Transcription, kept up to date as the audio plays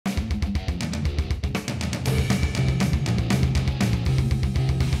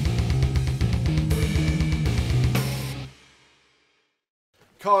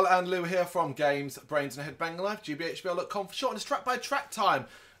Carl and Lou here from Brrraains A Head-Banging Life, gbhbl.com for short, and it's track by track time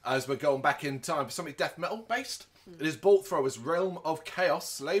as we're going back in time for something death metal based. It is Bolt Thrower's Realm of Chaos,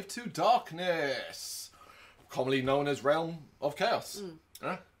 Slave to Darkness, commonly known as Realm of Chaos.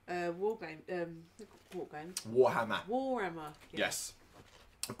 Warhammer. Yes.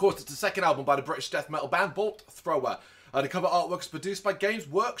 Of course, it's the second album by the British death metal band Bolt Thrower. The cover artwork is produced by Games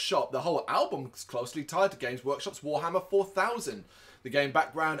Workshop. The whole album is closely tied to Games Workshop's Warhammer 4000. The game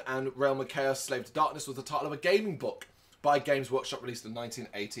background and Realm of Chaos, Slave to Darkness was the title of a gaming book by Games Workshop released in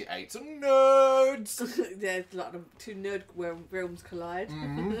 1988. So nerds! There's a lot of two nerd realms collide.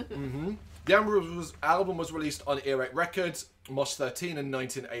 The album was released on Earache Records, Mosh 13 in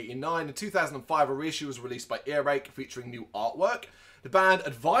 1989. In 2005, a reissue was released by Earache featuring new artwork. The band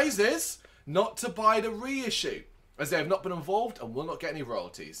advises not to buy the reissue, as they have not been involved and will not get any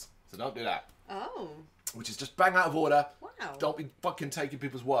royalties. So don't do that. Oh. Which is just bang out of order. Wow. Don't be fucking taking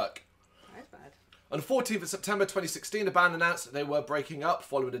people's work. That's bad. On the 14th of September 2016, the band announced that they were breaking up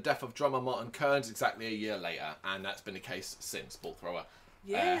following the death of drummer Martin Kearns exactly a year later. And that's been the case since. Bolt Thrower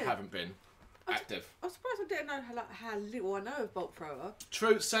haven't been active. I'm surprised I didn't know how little I know of Bolt Thrower.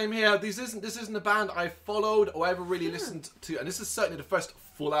 True, same here. This isn't a band I followed or ever really listened to. And this is certainly the first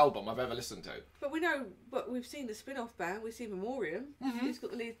full album I've ever listened to. But we know, we've seen the spin-off band. We've seen Memoriam. He's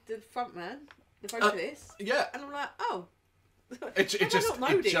got the front man, the vocalist. Yeah. And I'm like, oh. It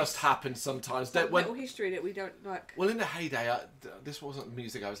just happens sometimes. It's metal history that we don't like. Well, in the heyday, this wasn't the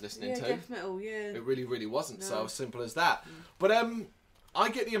music I was listening to. Death metal, yeah. It really, really wasn't. So simple as that. But I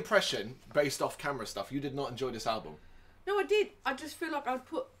get the impression, based off camera stuff, you did not enjoy this album. No, I did. I just feel like I'd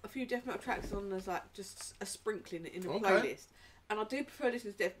put a few death metal tracks on as like just a sprinkling in the playlist. And I do prefer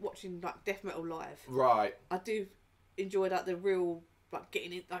listening to watching like death metal live. Right. I do enjoy that, the real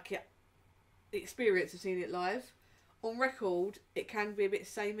getting it the experience of seeing it live. On record, it can be a bit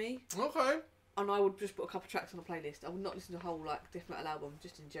samey. Okay. And I would just put a couple of tracks on a playlist. I would not listen to a whole death metal album,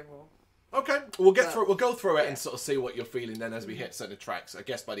 just in general. Okay, we'll go through it and sort of see what you're feeling then as we hit certain tracks. I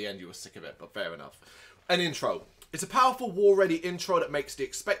guess by the end you were sick of it, but fair enough. An intro. It's a powerful war-ready intro that makes the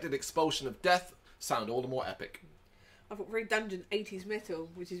expected expulsion of death sound all the more epic. I've got very dungeon 80s metal,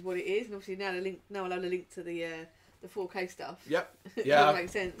 which is what it is, and obviously now I'll have a link to the 4K stuff. Yep. Yeah. That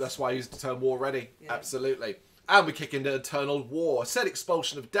makes sense. That's why I used the term war-ready. Yeah. Absolutely. And we kick into Eternal War. Said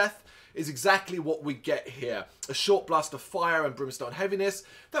expulsion of death is exactly what we get here. A short blast of fire and brimstone heaviness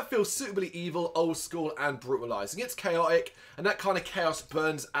that feels suitably evil, old school and brutalising. It's chaotic, and that kind of chaos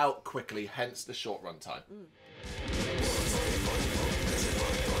burns out quickly, hence the short runtime.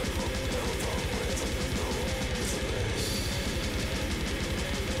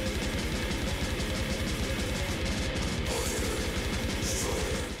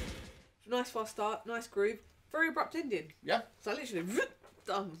 Nice fast start, nice groove, very abrupt ending. Yeah. So literally,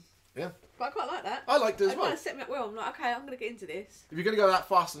 done. Yeah. But I quite like that. I liked it as well. It kind of set me up well. I'm like, okay, I'm going to get into this. If you're going to go that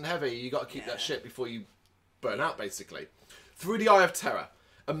fast and heavy, you got to keep that shit before you burn out, basically. Through the Eye of Terror.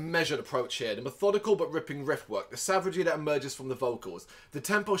 A measured approach here. The methodical but ripping riff work. The savagery that emerges from the vocals. The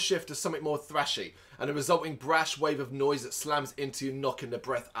tempo shift to something more thrashy. And the resulting brash wave of noise that slams into you, knocking the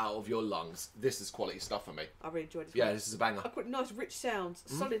breath out of your lungs. This is quality stuff for me. I really enjoyed this. Yeah, this is a banger. I put nice rich sounds.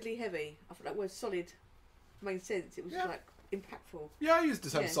 Solidly heavy. I thought that word solid made sense. It was just like impactful. Yeah, I used the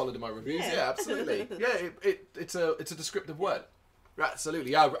term solid in my reviews. Yeah, absolutely. Yeah, it's a descriptive word.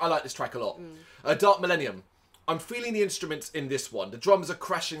 Absolutely. Yeah, I like this track a lot. Dark Millennium. I'm feeling the instruments in this one. The drums are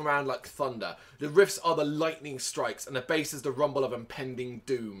crashing around like thunder. The riffs are the lightning strikes, and the bass is the rumble of impending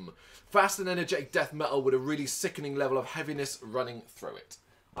doom. Fast and energetic death metal with a really sickening level of heaviness running through it.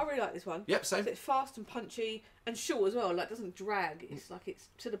 I really like this one. Yep, same. It's fast and punchy and short as well. Like, it doesn't drag. It's like it's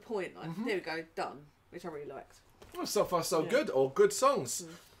to the point. Like, there we go, done. Which I really liked. Well, so far so good. All good songs.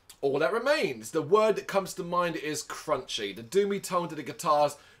 All that remains. The word that comes to mind is crunchy. The doomy tone to the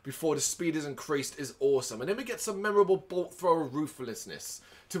guitars before the speed is increased is awesome. And then we get some memorable Bolt Thrower ruthlessness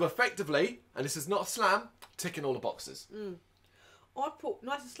to effectively, and this is not a slam, ticking all the boxes. I put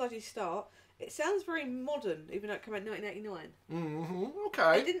nice and sludgy start. It sounds very modern, even though it came out in 1989.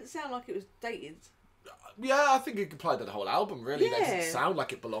 Okay. It didn't sound like it was dated. Yeah, I think you could apply to the whole album, really. Yeah. It doesn't sound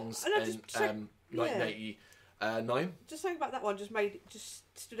like it belongs in 1989. Just something about that one just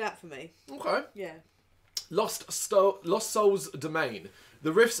stood out for me. Okay. Yeah. Lost Soul's Domain.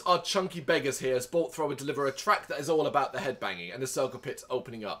 The riffs are chunky beggars here as Bolt Thrower deliver a track that is all about the headbanging and the circle pits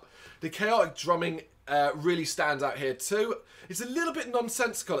opening up. The chaotic drumming really stands out here too. It's a little bit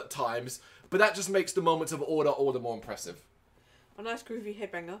nonsensical at times, but that just makes the moments of order all the more impressive. A nice groovy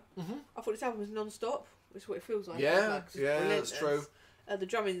headbanger. I thought this album was non-stop, which is what it feels like. Yeah, that's true. The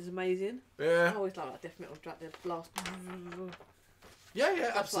drumming is amazing. Yeah. I always like death metal, the blast.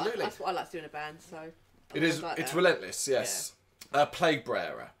 Yeah, absolutely. That's what I like to do in a band, so... It's relentless, yes. Yeah. Plague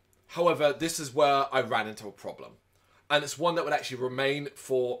Brrraains. However, this is where I ran into a problem. And it's one that would actually remain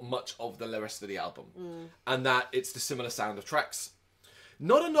for much of the rest of the album. And that it's the similar sound of tracks.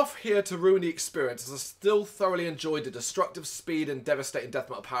 Not enough here to ruin the experience, as I still thoroughly enjoyed the destructive speed and devastating death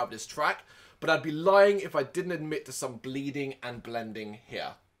metal power of this track, but I'd be lying if I didn't admit to some bleeding and blending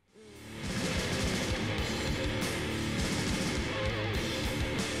here.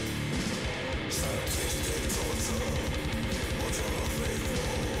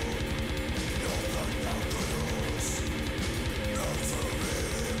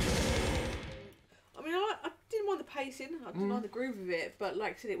 Pacing, I didn't mind the groove of it, but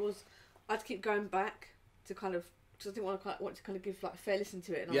like I said, I had to keep going back to kind of, because I didn't want to kind of give like a fair listen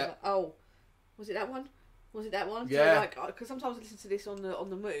to it, and I was like, oh, was it that one? Was it that one? Yeah. So, like, because sometimes I listen to this on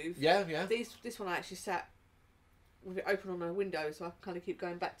the move. Yeah. This one I actually sat with it open on a window, so I kind of keep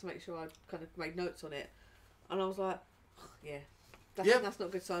going back to make sure I kind of made notes on it, and I was like, that's not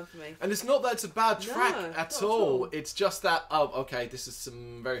a good sign for me. And it's not that it's a bad track at all. It's just that okay, this is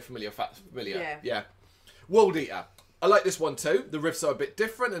some very familiar. Yeah. World Eater. I like this one too. The riffs are a bit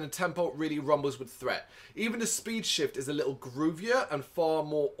different and the tempo really rumbles with threat. Even the speed shift is a little groovier and far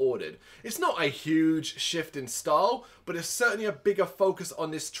more ordered. It's not a huge shift in style, but it's certainly a bigger focus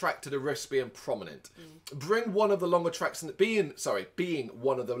on this track to the riffs being prominent. Being one of the longer tracks in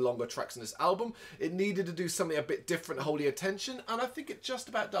this album, it needed to do something a bit different to hold the attention, and I think it just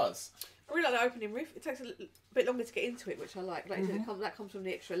about does. I really like the opening riff. It takes a bit longer to get into it, which I like. Like that comes from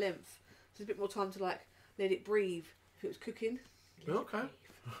the extra length. So there's a bit more time to like let it breathe. If it was cooking. Okay.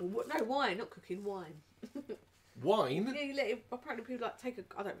 No, wine, not cooking, wine. Wine? Yeah, you let it. Apparently, people like take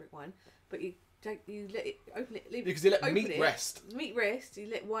I don't drink wine, but you let it open it. Leave because you let meat rest. Meat rest. You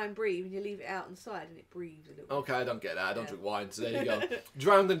let wine breathe, and you leave it out inside, and it breathes a little. Okay, I don't get that. I don't drink wine, so there you go.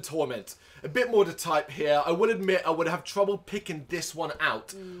 Drowned in Torment. A bit more to type here. I would admit I would have trouble picking this one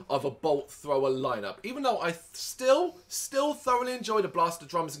out of a bolt thrower lineup, even though I still thoroughly enjoy the blast of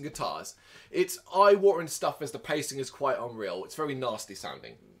drums and guitars. It's eye-watering stuff as the pacing is quite unreal. It's very nasty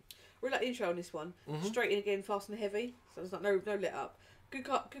sounding. I really like the intro on this one. Straight in again, fast and heavy. So there's like no let up. Good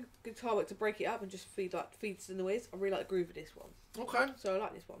guitar work to break it up and just feeds the noise. I really like the groove of this one. Okay. So I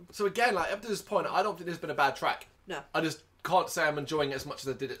like this one. So again, like up to this point, I don't think there's been a bad track. No. I just can't say I'm enjoying it as much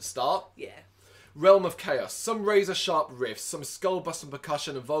as I did at the start. Yeah. Realm of Chaos. Some razor-sharp riffs, some skull-busting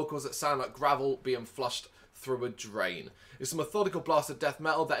percussion and vocals that sound like gravel being flushed through a drain. It's a methodical blast of death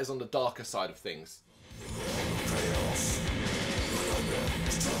metal that is on the darker side of things.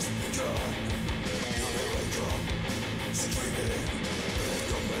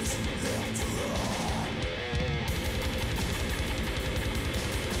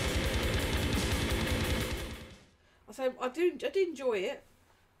 So I did enjoy it,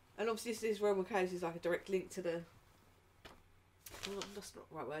 and obviously this Realm of Chaos is like a direct link to the. That's not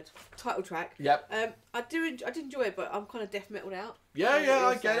the right word. Title track. Yep. I did enjoy it, but I'm kind of death metaled out. Yeah,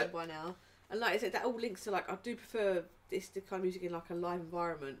 I get it by now. And like I said, that all links to like I do prefer this kind of music in like a live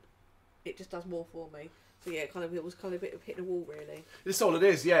environment. It just does more for me. So yeah, it was kind of a bit of hitting a wall really. That's all it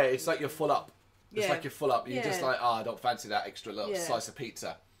is. Yeah, it's like you're full up. It's like you're full up. You're just like, I don't fancy that extra little slice of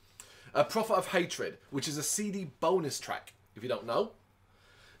pizza. Prophet of Hatred, which is a CD bonus track. If you don't know.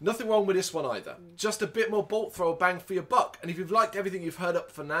 Nothing wrong with this one either. Just a bit more bolt throw bang for your buck. And if you've liked everything you've heard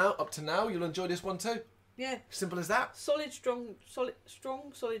up to now, you'll enjoy this one too. Yeah. Simple as that. Solid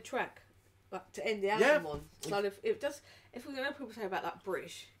track. Like to end the album on. So if we're gonna people say about that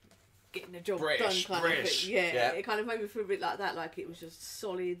British getting the job done kind of thing. Yeah. It kind of made me feel a bit like that, like it was just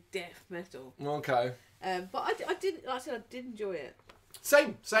solid death metal. Okay. But I did enjoy it.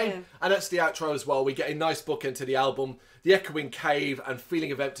 Same. Yeah. And that's the outro as well. We get a nice book into the album. The echoing cave and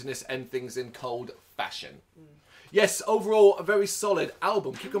feeling of emptiness end things in cold fashion. Yes, overall, a very solid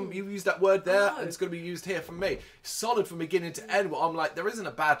album. You used that word there, and it's going to be used here from me. Solid from beginning to end. Well, I'm like, there isn't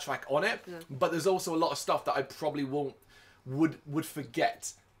a bad track on it, but there's also a lot of stuff that I probably would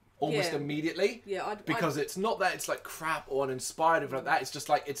forget almost immediately. Yeah, because it's not that it's like crap or uninspired or like that. It's just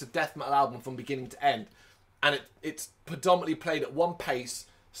like it's a death metal album from beginning to end. And it's predominantly played at one pace,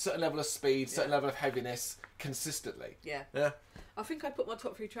 certain level of speed, certain level of heaviness, consistently. Yeah. I think I'd put my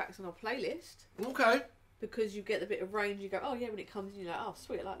top 3 tracks on a playlist. Okay. Because you get a bit of range, you go, oh yeah, when it comes in, you're like, oh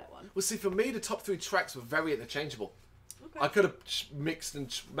sweet, I like that one. Well, see, for me, the top 3 tracks were very interchangeable. Okay. I could have mixed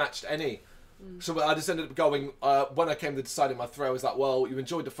and matched any. So I just ended up going, when I came to deciding my 3, I was like, well, you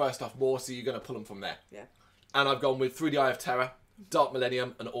enjoyed the first half more, so you're going to pull them from there. Yeah. And I've gone with Through the Eye of Terror, Dark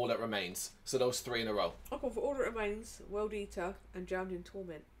Millennium, and All That Remains. So those 3 in a row. I've gone for All That Remains, World Eater, and Drowned in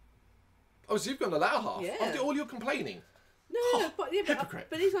Torment. Oh, so you've gone the latter half? Yeah. After all your complaining? No, but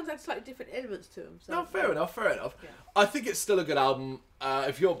these ones had slightly different elements to them. So. No, fair enough. Yeah. I think it's still a good album.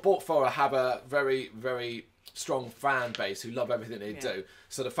 If you're bought for have a very, very strong fan base who love everything they do.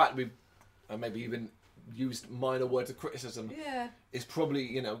 So the fact we've maybe even used minor words of criticism is probably,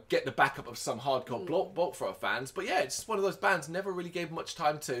 you know, get the backup of some hardcore bought for fans. But yeah, it's one of those bands never really gave much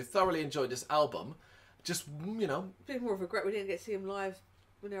time to. Thoroughly enjoyed this album. Just, you know, a bit more of a regret we didn't get to see them live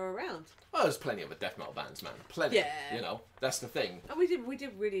when they were around. Well, there's plenty of death metal bands, man. Plenty. Yeah. You know, that's the thing. And we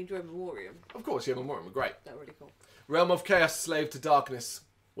did really enjoy Memoriam. Of course, yeah, Memoriam were great. They were really cool. Realm of Chaos, Slave to Darkness.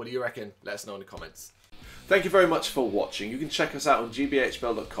 What do you reckon? Let us know in the comments. Thank you very much for watching. You can check us out on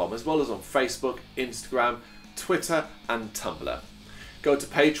gbhbl.com as well as on Facebook, Instagram, Twitter and Tumblr. Go to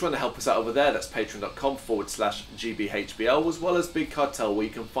Patreon to help us out over there. That's patreon.com/gbhbl, as well as Big Cartel, where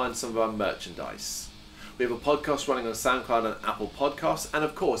you can find some of our merchandise. We have a podcast running on SoundCloud and Apple Podcasts. And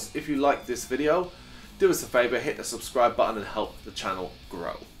of course, if you like this video, do us a favour, hit the subscribe button and help the channel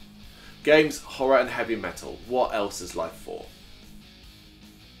grow. Games, horror and heavy metal. What else is life for?